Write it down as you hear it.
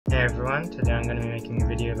Hey everyone, today I'm going to be making a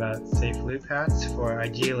video about safe loot paths for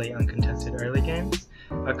ideally uncontested early games,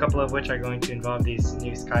 a couple of which are going to involve these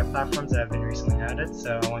new sky platforms that have been recently added.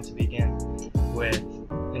 So I want to begin with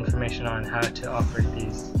information on how to operate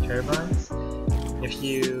these turbines. If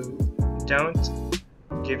you don't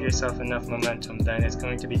give yourself enough momentum, then it's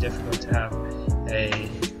going to be difficult to have a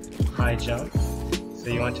high jump. So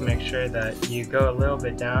you want to make sure that you go a little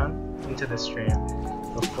bit down into the stream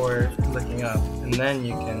before looking up, and then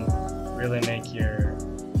you can really make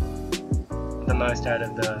the most out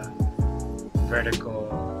of the vertical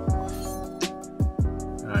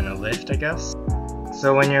lift, I guess.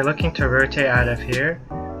 So when you're looking to rotate out of here,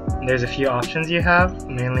 there's a few options you have,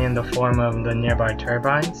 mainly in the form of the nearby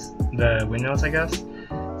turbines, the windmills, I guess.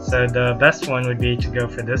 So the best one would be to go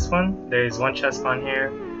for this one. There's one chest spawn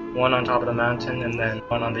here, one on top of the mountain, and then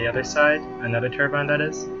one on the other side, another turbine that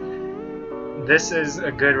is. This is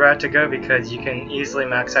a good route to go because you can easily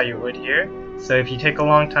max out your wood here. So if you take a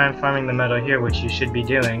long time farming the metal here, which you should be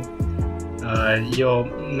doing, you'll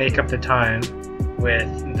make up the time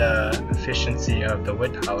with the efficiency of the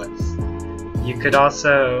wood pallets. You could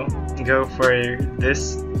also go for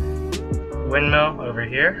this windmill over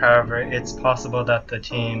here. However, it's possible that the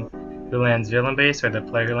team who lands villain base or the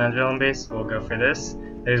player who lands villain base will go for this.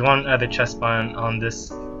 There's one other chest spawn on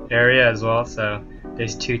this area as well, so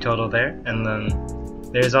there's two total there, and then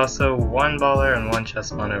there's also one baller and one chest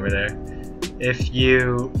spawn over there. If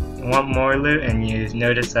you want more loot and you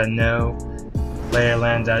notice that no player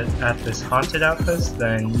lands at this haunted outpost,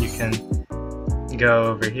 then you can go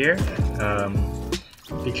over here.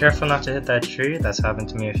 Be careful not to hit that tree, that's happened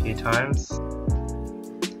to me a few times.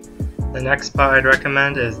 The next spot I'd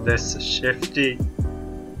recommend is this shifty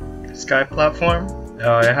sky platform.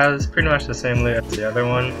 It has pretty much the same loot as the other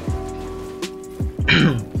one.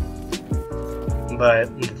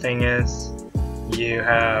 But the thing is, you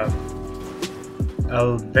have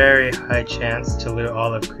a very high chance to loot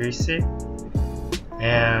all of Greasy,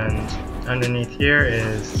 and underneath here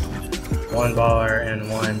is one baller and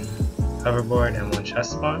one hoverboard and one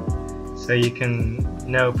chest spawn, so you can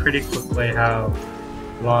know pretty quickly how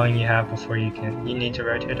long you have before you need to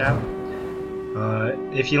rotate out.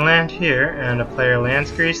 If you land here and a player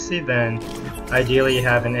lands Greasy, then ideally you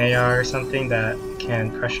have an AR or something that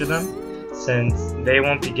can pressure them, since they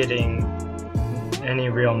won't be getting any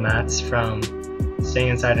real mats from staying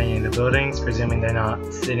inside any of the buildings, presuming they're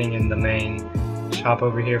not sitting in the main shop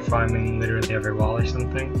over here farming literally every wall or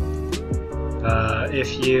something.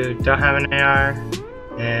 If you don't have an AR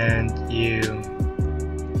and you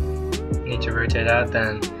need to rotate out,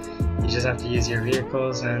 then you just have to use your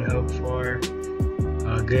vehicles and hope for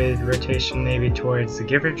a good rotation, maybe towards the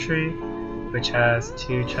giver tree, which has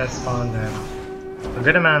two chest spawns and a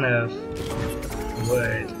good amount of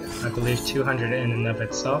wood, I believe 200 in and of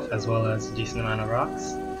itself, as well as a decent amount of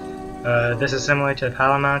rocks. This is similar to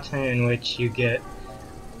Pala Mountain, in which you get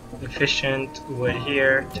efficient wood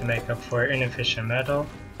here to make up for inefficient metal.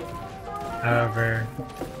 However,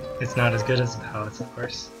 it's not as good as the pallets, of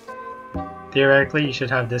course. Theoretically, you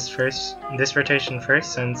should have this rotation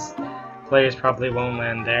first, since players probably won't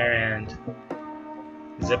land there and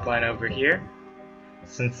zipline over here,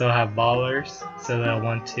 since they'll have ballers, so they'll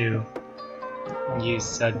want to use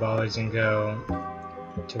said ballers and go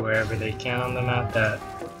to wherever they can on the map that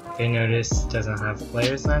they notice doesn't have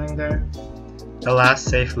players landing there. The last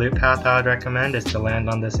safe loot path I would recommend is to land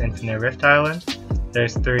on this infinite rift island.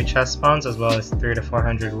 There's 3 chest spawns as well as 300 to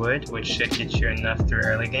 400 wood, which should get you enough through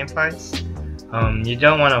early game fights. You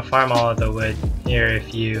don't want to farm all of the wood here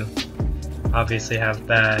if you obviously have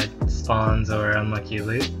bad spawns or unlucky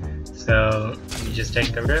loot. So you just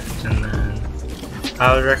take the rift, and then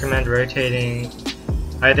I would recommend rotating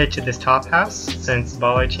either to this top house, since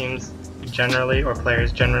baller teams generally, or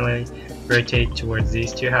players generally, rotate towards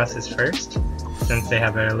these 2 houses first, since they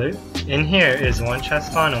have better loot. In here is one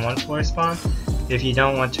chest spawn and one floor spawn. If you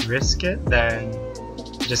don't want to risk it, then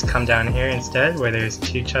just come down here instead, where there's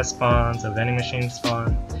 2 chest spawns, a vending machine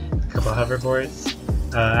spawn, a couple hoverboards.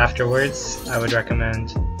 Afterwards, I would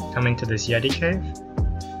recommend coming to this Yeti cave.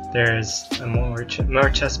 There's more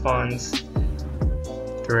chest spawns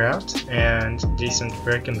throughout, and decent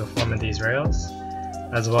brick in the form of these rails,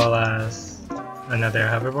 as well as another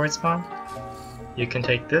hoverboard spawn. You can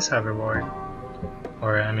take this hoverboard,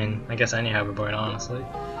 or I guess any hoverboard honestly,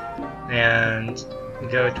 and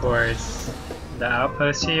go towards the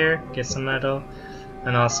outpost here, get some metal,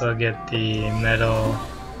 and also get the metal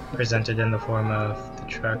presented in the form of the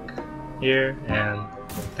truck here and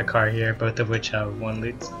the car here, both of which have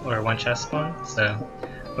one chest spawn. So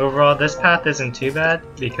overall, this path isn't too bad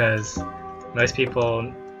because most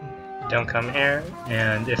people don't come here,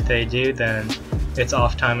 and if they do, then it's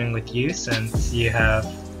off timing with you since you have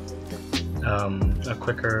a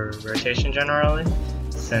quicker rotation generally,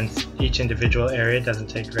 since each individual area doesn't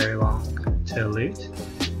take very long to loot.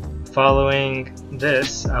 Following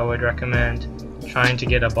this, I would recommend trying to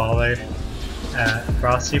get a baller at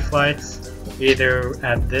Frosty Flights, either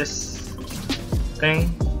at this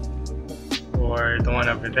thing or the one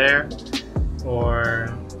over there, or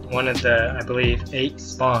one of the, I believe, 8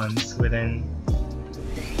 spawns within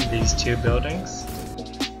these 2 buildings.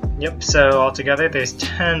 Yep, so altogether there's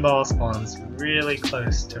 10 ball spawns really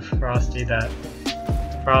close to Frosty that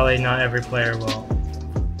probably not every player will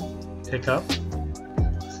pick up.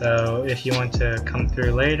 So if you want to come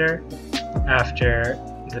through later, after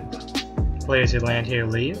the players who land here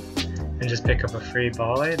leave, and just pick up a free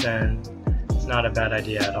baller, then it's not a bad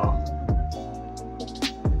idea at all.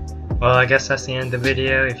 Well, I guess that's the end of the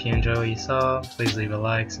video. If you enjoyed what you saw, please leave a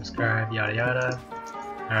like, subscribe, yada yada.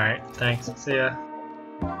 Alright, thanks, see ya.